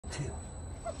too.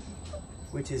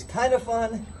 Which is kind of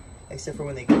fun, except for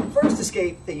when they first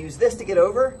escape, they use this to get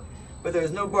over, but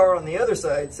there's no bar on the other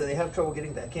side, so they have trouble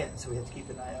getting back in, so we have to keep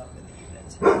an eye on them in the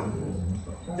evenings.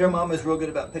 Their mom is real good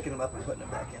about picking them up and putting them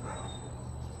back in.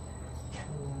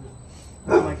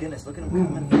 Oh my goodness, look at them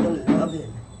coming for the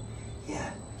loving.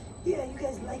 Yeah, yeah, you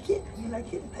guys like it? You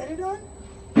like getting petted on?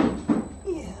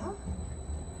 Yeah.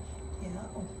 Yeah,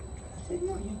 oh, I said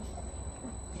no, you.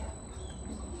 Yeah.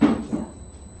 Yeah.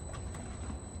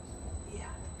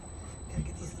 Yeah. Gotta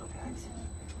get these little guys.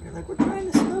 We're like, we're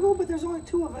trying to snuggle, but there's only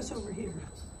 2 of us over here.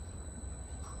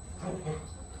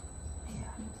 Yeah.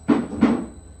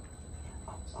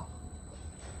 Oh, oh.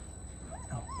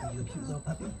 Oh, are you a cute little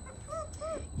puppy?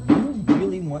 You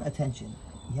really want attention.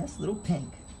 Yes, little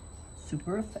pink.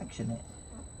 Super affectionate.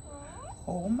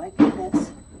 Oh my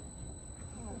goodness.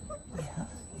 Yeah,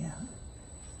 yeah.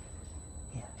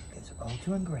 Yeah, you guys are all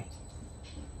doing great.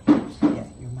 Yeah,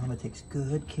 your mama takes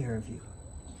good care of you.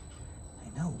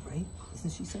 I know, right?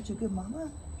 Isn't she such a good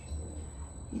mama?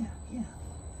 Yeah, yeah.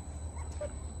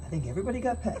 I think everybody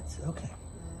got pets. Okay.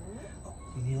 Oh,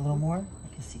 you need a little more?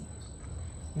 I can see.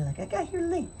 You're like, I got here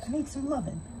late. I need some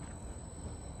loving.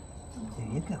 There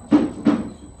you go.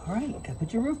 All right, gotta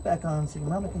put your roof back on so your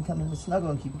mama can come in and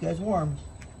snuggle and keep you guys warm.